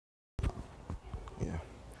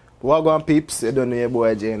Welcome peeps, you don't know your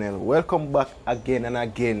boy JNL. Welcome back again and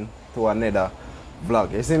again to another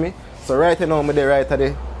vlog, you see me? So right now, I'm there right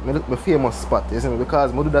at my famous spot, you see me?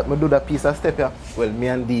 Because I do that piece of step here, well, me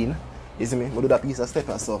and Dean, you see me? I do that piece of step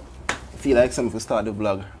here, so I feel like something to start the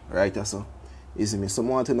vlog right here, so, you see me? So I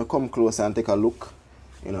want to come close and take a look.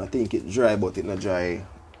 You know, I think it's dry, but it's not dry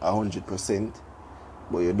 100%,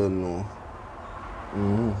 but you don't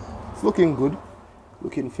know. It's looking good,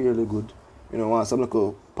 looking fairly good. You know, want some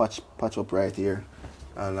little patch up right here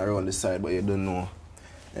and around the side, but you don't know.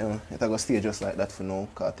 You know, it's going to stay just like that for now,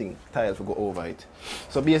 because I think tile will go over it.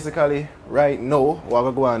 So basically, right now, what I'm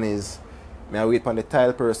going to go on is, I wait for the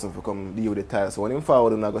tile person to come deal with the tile. So when I'm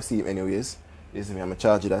forward, I'm not going to see him anyways. You see me, I'm going to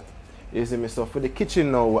charge you that. You see me, so for the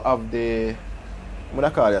kitchen now, we have the, what I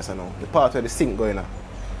call this now? The part where the sink going on.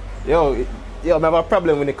 Yo, I have a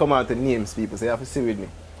problem when they come out to names people, so you have to see with me.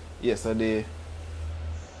 Yeah, so the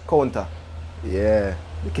counter. Yeah,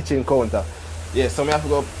 the kitchen counter. Yeah, so I have to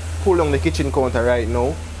go pull down the kitchen counter right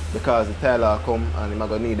now because the tiler come and I'm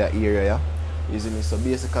gonna need that area. Yeah? You see me? So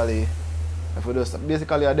basically, if we just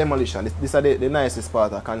basically a demolition. This is the nicest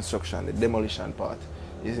part of construction, the demolition part.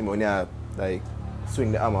 You see me? When you like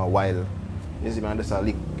swing the hammer while you see me and just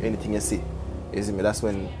lick anything you see. You see me? That's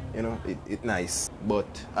when you know it's nice. But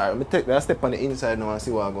alright, let me take that step on the inside now and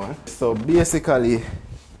see what I'm going. So basically,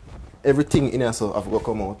 everything in here so have to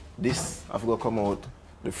come out. This have to come out.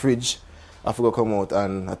 The fridge have to come out,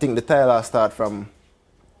 and I think the tile start from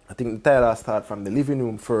the living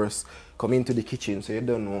room first, come into the kitchen. So you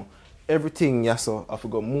don't know everything. Yeah, so have to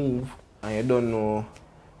go move, and you don't know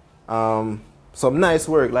some nice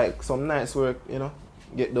work, you know,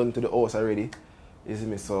 get done to the house already. You see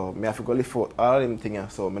me? So me have to go lift out all them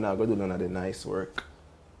things. So me not go do none of the nice work.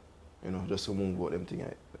 You know, just to move out them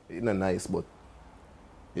things. It's not nice, but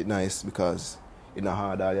it's nice because it's not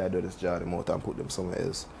hard. All you do is jar them out and put them somewhere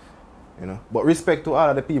else. You know. But respect to all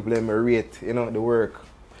of the people that me rate, you know, the work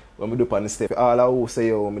when we do on the step. All of who say,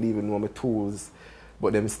 yo, I don't even know my tools,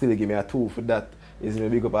 but them still give me a 2 for that. Is me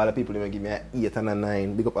big up all the people that give me an 8 and a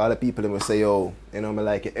 9. Big up all the people that say, yo, you know, I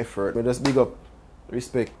like your effort. I just big up,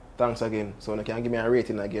 respect, thanks again. So you can give me a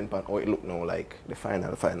rating again for how it look now, like the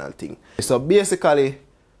final thing. So basically,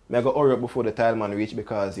 I go hurry up before the tile man reach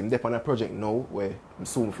because I'm there on a project now where I'm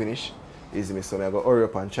soon finish. Is me, so I go hurry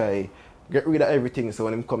up and try get rid of everything so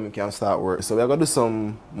when him come, he can start work. So we're going to do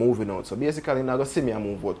some moving out. So basically, I'm going to see me and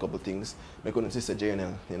move out a couple of things. I'm going to see the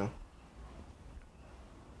JNL, you know.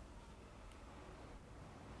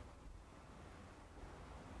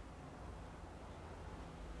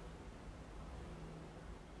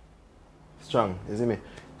 Strong, you see me?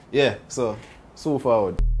 Yeah, so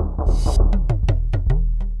forward.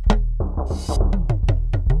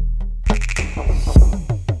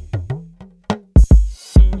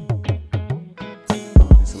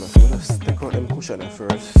 Cushion at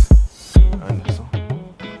first, and so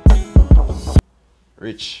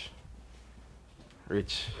rich,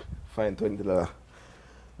 fine $20.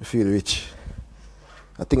 I feel rich.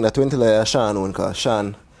 I think that $20 Sean one, cause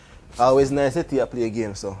Sean always nice to play a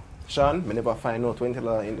game. So Sean, I never find no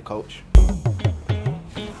 $20 in the couch.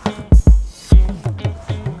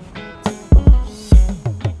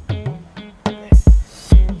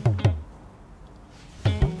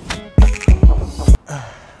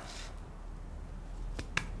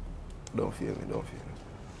 Don't feel me.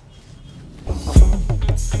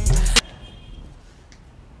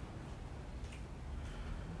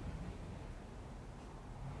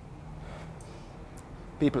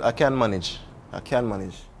 People, I can manage. I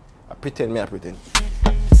pretend I pretend.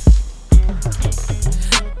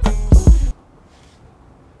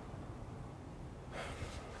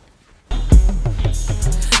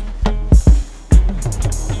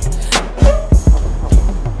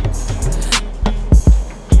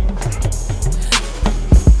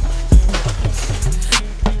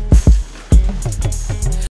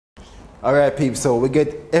 Alright peeps, so we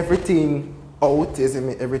get everything out,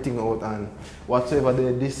 everything out, and whatever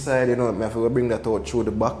this side, you know, I have to bring that out through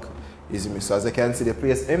the back, me. So as you can see, the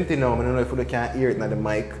place empty now. I don't know if you can hear it on the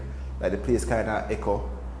mic, like the place kind of echo.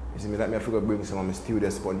 Me, like me have to bring some of my studio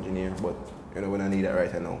sponge in here, but you know, we don't need that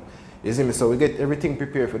right now. Me, so we get everything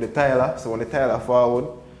prepared for the tiler. So when the tiler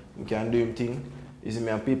forward, we can do him thing. Me,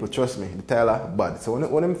 and people trust me, the tiler bad. So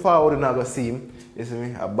when I'm forward, I'm not gonna see him.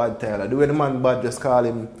 Me, a bad tiler. Do any man bad, just call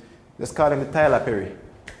him the Tyler Perry.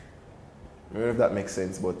 I don't know if that makes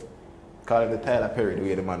sense, but call him the Tyler Perry the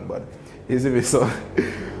way the man bad. You see me? So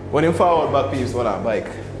when you forward back peeps on a bike.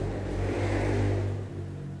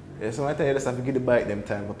 Yeah, so I tell you just have to give the bike them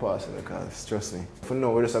time for passing because trust me. For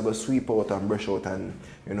now we just have to sweep out and brush out and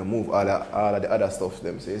move all of the other stuff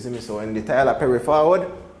them. So you see me? So when the Tyler Perry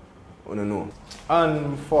forward, I don't know.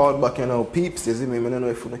 And forward back, you know, peeps, you see me? I don't know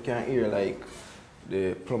if you can hear like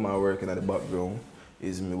the plumber working at the background,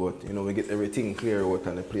 is me, but you know, we get everything clear out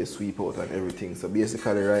and the place sweep out and everything. So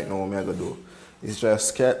basically right now what I'm gonna do is try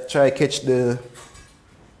catch the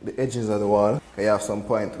edges of the wall. I have some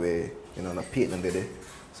point where, you know, the paint under there.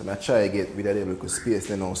 So I try to get with a little space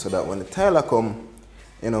you know, so that when the tiler come,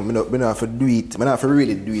 you know, I don't have to do it. I don't have to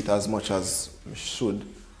really do it as much as I should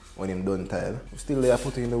when I'm done tile. I'm still there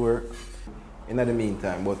putting in the work in the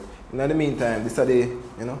meantime. But in the meantime, this is the,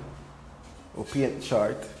 you know, we paint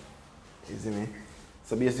chart. You see me?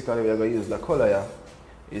 So basically we're going to use the color here,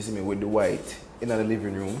 you see me, with the white in the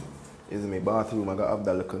living room. You see me? Bathroom, I'm going to have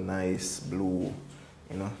that little nice blue,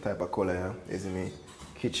 you know, type of color here. You see me?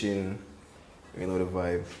 Kitchen, you know the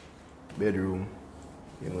vibe. Bedroom,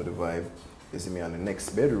 you know the vibe. You see me? And the next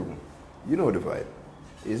bedroom, you know the vibe.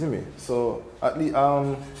 You see me? So at least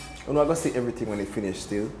I'm not gonna see everything when it finished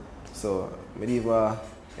still. So maybe you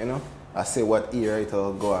know, I say what year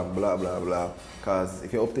it'll go and blah blah blah. Cause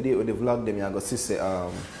if you're up to date with the vlog, then you're gonna see say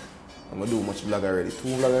I'm gonna do much vlog already. 2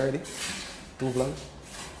 vlog already? 2 vlog?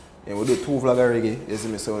 Yeah, we'll do 2 vlog already, you see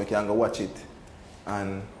me, so you can go watch it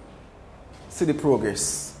and see the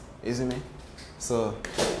progress. You see me? So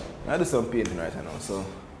I do some painting right now, so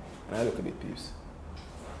I look a bit peeps.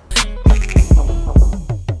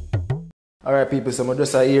 Alright people, so I'm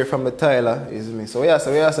just hear from the tiler, you see me? So yeah,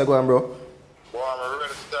 so go on bro. Boy, I'm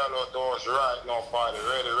ready to start out doors right now, party.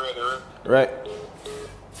 Ready. Right.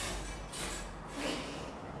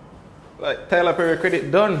 Like Tyler Perry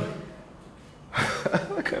credit done.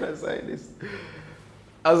 What can I say this?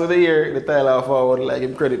 As of the year, the Tyler forward like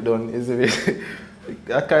him credit done, you see me?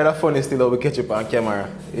 That kind of funny still how we catch up on camera,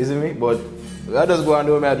 you see me? But I just go and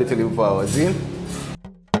do my little him forward, see?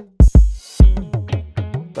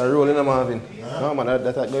 That roll in the Marvin. No man,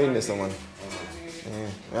 that go in there someone.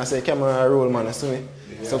 Yeah. I say camera roll man, you see me?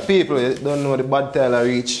 Yeah. So people don't know the bad Tyler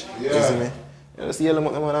reach, you see me? You just yell them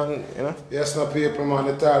up man, you know? Yes, no people man,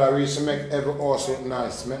 the Tyler reach to make every house look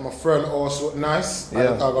nice. Make my friend house look nice, and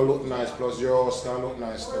the car look nice, plus your house can look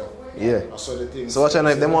nice too. Yeah. That's all the things. So watch out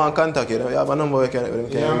if they want to contact you, you have a number you can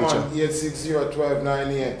reach. Yeah man,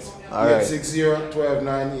 860-1298. Alright.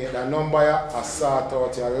 860-1298. That number I sort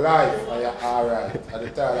out your life and you're alright. At the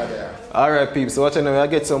Tyler there. Alright people, so watch out now, I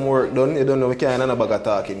get some work done. You don't know we can't have a bag of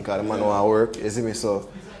talking because the man want to work, you see me? So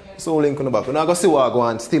link on the back. We're not going to see what I go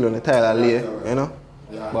on still on the Tyler lay, you know?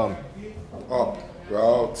 Yeah. Bam. Up, we're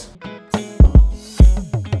out.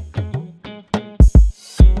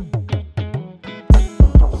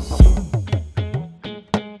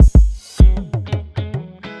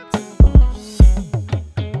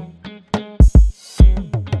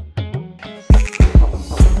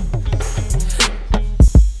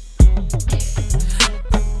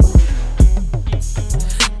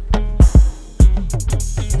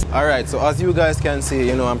 Alright, so as you guys can see,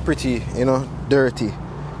 you know, I'm pretty, you know, dirty.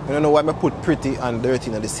 I don't know why I put pretty and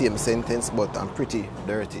dirty in the same sentence, but I'm pretty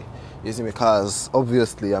dirty. You see me? Because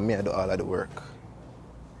obviously I do all of the work.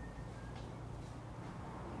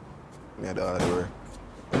 I do all of the work,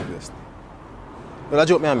 obviously. But I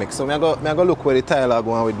joke me a mix, so I go look where the tile are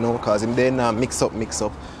going with now, because him there now mix up.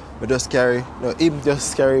 I just carry, no, him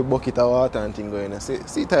just carry bucket of water and thing going.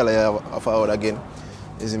 See Tyler have forward again.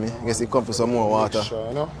 You see me? I guess he come for some more water. Mixture,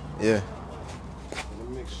 you know? Yeah. The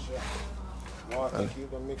mixture. Water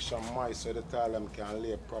keep the mixture moist so the tile can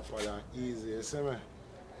lay properly and easy. You see me?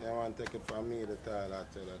 You want to take it from me, the tile, I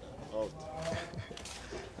tell you that. Out.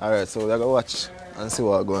 Alright, so we're going to watch and see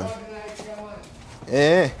what's going on.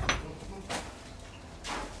 Yeah.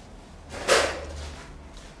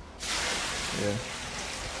 Yeah.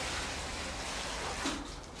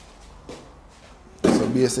 So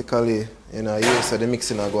basically, you know, here so the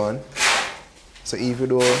mixing are going. So even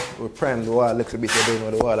though we prime the wall a little bit, you don't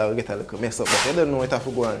know the wall will get a little mess up, but you don't know it have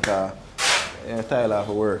to go on because the tile have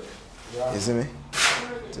to work. Yeah. You see me?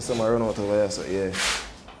 So someone run out over there, so yeah.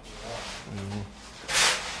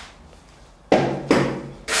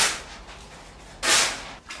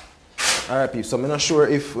 Alright people, so I'm not sure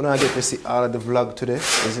if we're not get to see all of the vlog today. You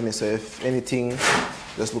see me? So if anything,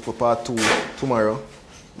 just look for part 2 tomorrow.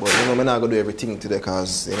 But you know, I'm not gonna do everything today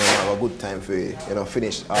because you know I have a good time for you know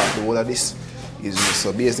finish off the whole of this.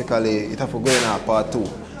 So basically it have to go in our part 2.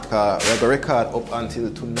 Because we're gonna record up until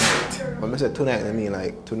tonight. When I say tonight, I mean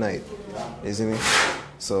like tonight. You see me?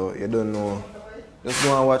 So you don't know. Just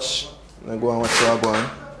go and watch. Go and watch what I'm going.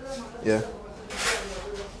 Yeah.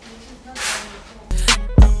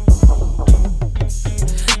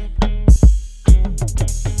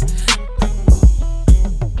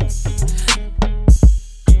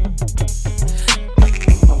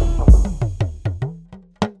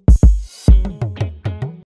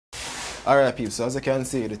 Alright people, so as you can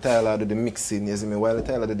see, the tile do the mixing, you see me? While the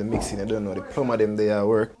tile do the mixing, you don't know, the plumber them they are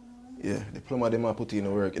work. Yeah, the plumber them are put in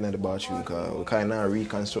the work in the bathroom because we kind of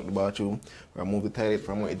reconstruct the bathroom, remove the toilet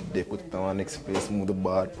from where they put it on next place, move the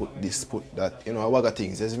bath, put this, put that, you know, a wag of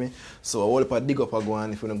things, you see me? So I will up a dig up a go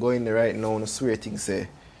on, if you don't go in there right now, I swear things say,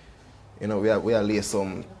 you know, we are lay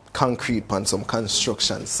some concrete on some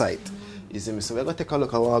construction site, you see me? So we're going to take a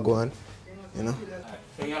look at what I go on, you know?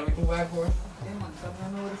 So you have me 2x4? Yeah, man, so I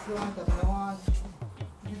know this one, because I want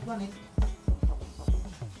this one,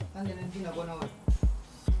 and then I'm going to go.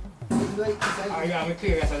 Yeah, I'm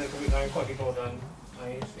curious as to cut it out and I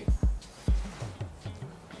see.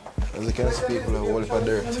 As you can see, people are all for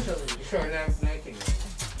dirt. Sure, nothing.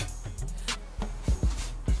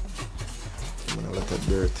 A lot of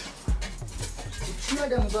dirt. It's sure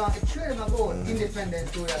them go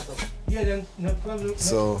independent to that. Yeah, then not problem.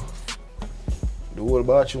 So the whole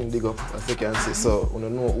bathroom dig up, as you can see. So we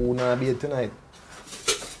don't know who not be tonight.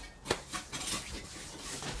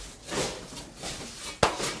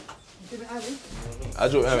 I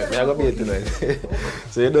joke, I go be tonight.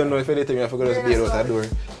 So you don't know if anything, you have to go just be out the door.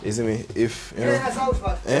 You see me? If you know.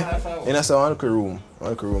 In a one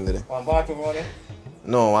room there. One bathroom running?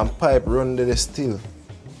 No, one pipe run there still.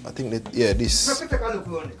 I think that this. Take a look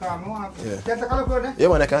on it. Take a look on it. Yeah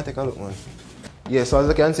man, I can take a look man. Yeah, so as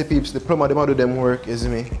you can see peeps, the plumber them do them work, you see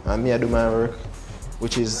me? And me I do my work,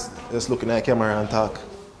 which is just looking at the camera and talk.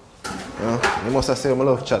 You know? You must have said I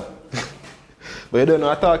love chat. But you don't know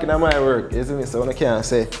I'm talking at my work, you see me? So I can't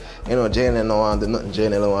say, you know, Jane don't want to do nothing,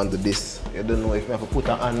 Jane don't want to do this. You don't know if you have to put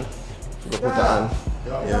her on, you put her on.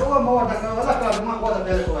 Yeah.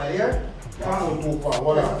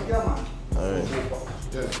 Alright.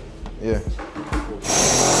 Yeah.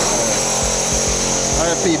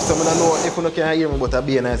 Alright peeps, so I don't know if you can hear me, but I'll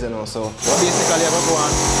be nice, you know. So what basically I go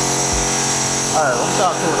on. Alright, let's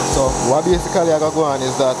talk to them. So what basically I go on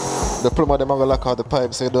is that the plumber them are gonna lock out the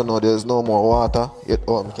pipe, so you don't know there's no more water.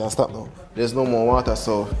 Oh, I can't stop now. There's no more water,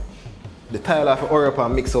 so the tile have to hurry up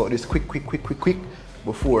and mix out this quick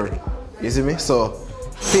before. You see me? So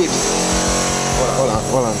peeps.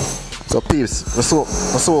 Hold on. So peeps, we're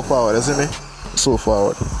so forward, you see me? So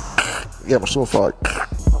forward. Yeah, we're so forward.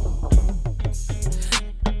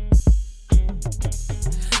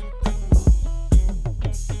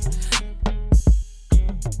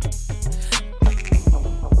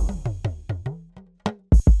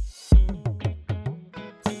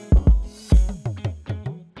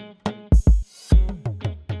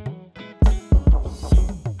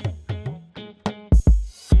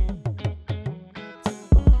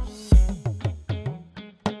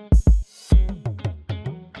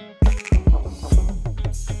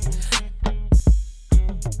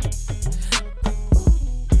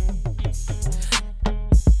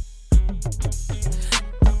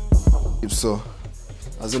 So,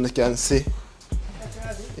 as you can see,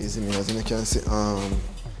 as you can see,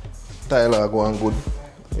 tile are going good.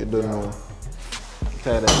 You don't know,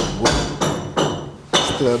 tile are good.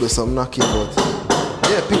 Still do some knocking, but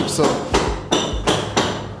yeah, people. So, I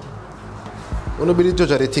want to be the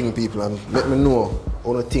judge of the thing, people, and let me know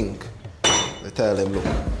how to think the tile them look.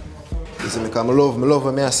 You see me, because I love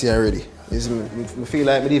what I see already. You see me, I feel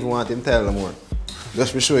like I don't even want them tile no more.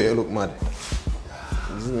 Just to show you look mad.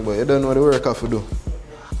 But you don't know the work I have to do.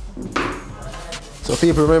 So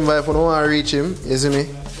people remember, if you don't want to reach him, you see me,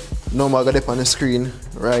 number got up on the screen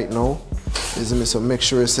right now. You see me, so make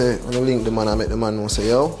sure you say, when you link the man and make the man know, say,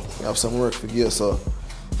 yo, you have some work for you, so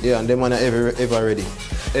yeah, and the man are ever ready.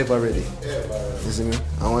 You see me?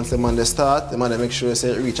 And once the man they start, the man they make sure you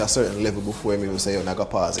say reach a certain level before him even say, yo, I got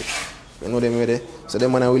pause it. You know them ready? So the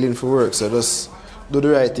man are willing for work, so just do the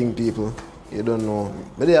right thing, people. You don't know.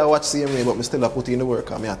 But I watch same way, but I still put in the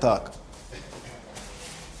work and I talk.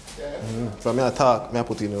 From me I talk, I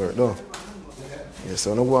put in the work, no? Yeah,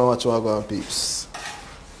 so no go and watch what I go on peeps.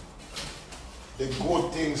 The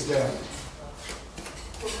good things there.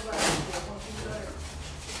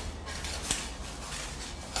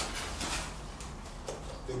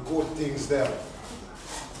 The good things there.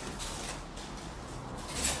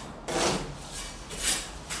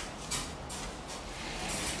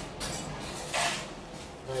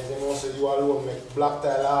 You alone make black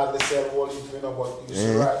tile hardly sell all it, you know, but you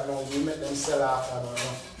see right now, you make them sell after now, you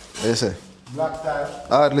know. Yes, sir. Black tile.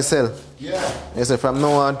 Hardly sell? Yeah. Yes, sir. From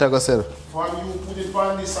now on, to go sell. From you put it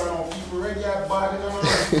on this, and people ready at bad, you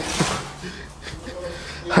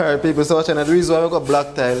know. Alright, people, so watching the reason why we got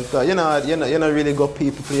black tile, because you know really got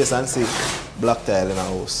people place and see black tile in a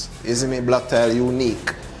house. You see me? Black tile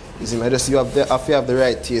unique. You see me? Just you have the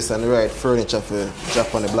right taste and the right furniture for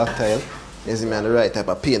drop on the black tile. You see me, and the right type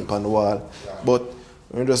of paint on the wall. But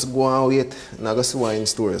We just go and wait and I go see one in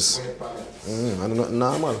stores. And not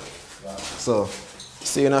normal. So,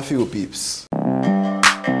 see you in a few peeps.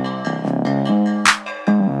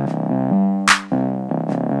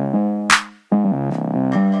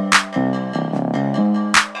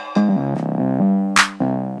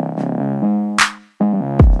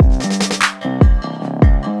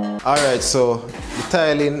 Alright, so the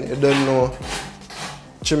tiling, you don't know,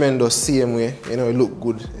 tremendous same way, you know, it look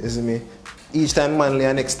good, you see me? Each time man lay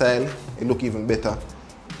a next tile, it look even better,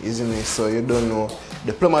 you see me? So you don't know.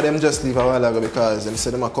 The plumber them just leave a while ago because they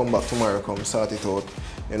said they might come back tomorrow, come sort it out,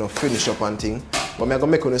 you know, finish up and thing. But I'm going to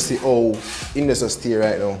make you see how in this stay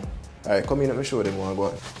right now. Alright, come in, let me show them what I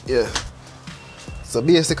got. Yeah. So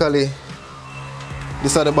basically,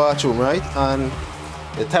 this is the bathroom, right? And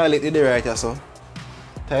the toilet is there right here, so.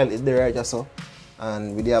 Toilet is there right here, so.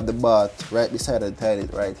 And we have the bath right beside the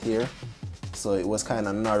toilet right here. So it was kind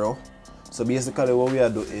of narrow. So basically what we are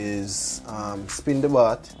do is spin the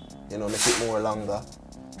bath, you know, make it more longer.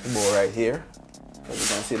 About right here. As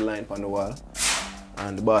you can see the line on the wall.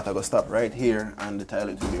 And the bath I go stop right here and the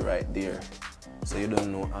toilet will be right there. So you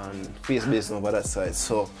don't know, and face based over that side.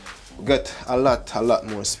 So we got a lot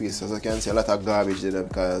more space. As you can see, a lot of garbage there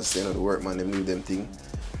because you know the workman them leave them thing.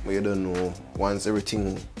 But you don't know, once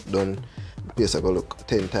everything done, the place will look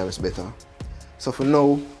 10 times better. So for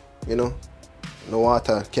now, you know, no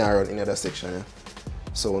water can run in the other section. Yeah?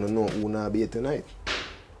 So we don't know who will be here tonight.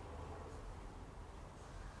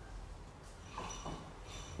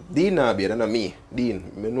 Dean not bathe, not me.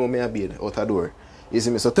 Dean, I know me a bathe out the door. You see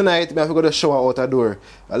me? So tonight, I have to go to shower out the door.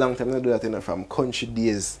 A long time I do that, you know, from country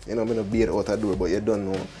days. You know, I don't bathe out the door, but you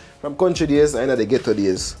don't know. From country days, I know the ghetto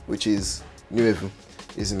days, which is New Haven.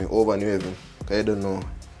 You see me? Over New Haven. Because you don't know.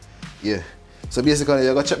 Yeah. So basically,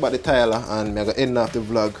 you're going to check back the tile and I'm going to end off the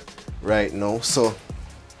vlog right now. So,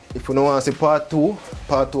 if you don't want to see part 2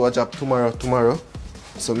 will drop tomorrow.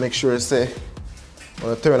 So make sure you say, I'm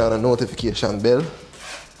going to turn on the notification bell.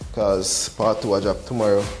 Because part 2 will drop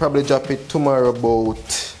tomorrow. Probably drop it tomorrow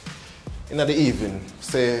about in the evening.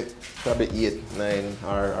 Say probably 8, 9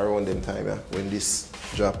 or around them time, yeah, when this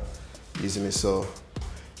drop. You see me? So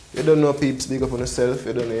you don't know peeps, big up on yourself,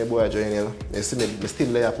 you don't know your boy Johnny. You see me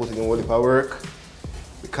still there putting in all the work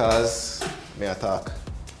because me attack.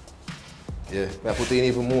 Yeah, I put in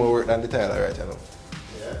even more work than the tile right now.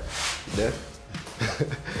 Yeah. There.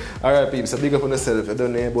 Alright peeps, so big up on yourself, you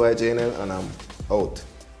don't know your boy Johnny and I'm out.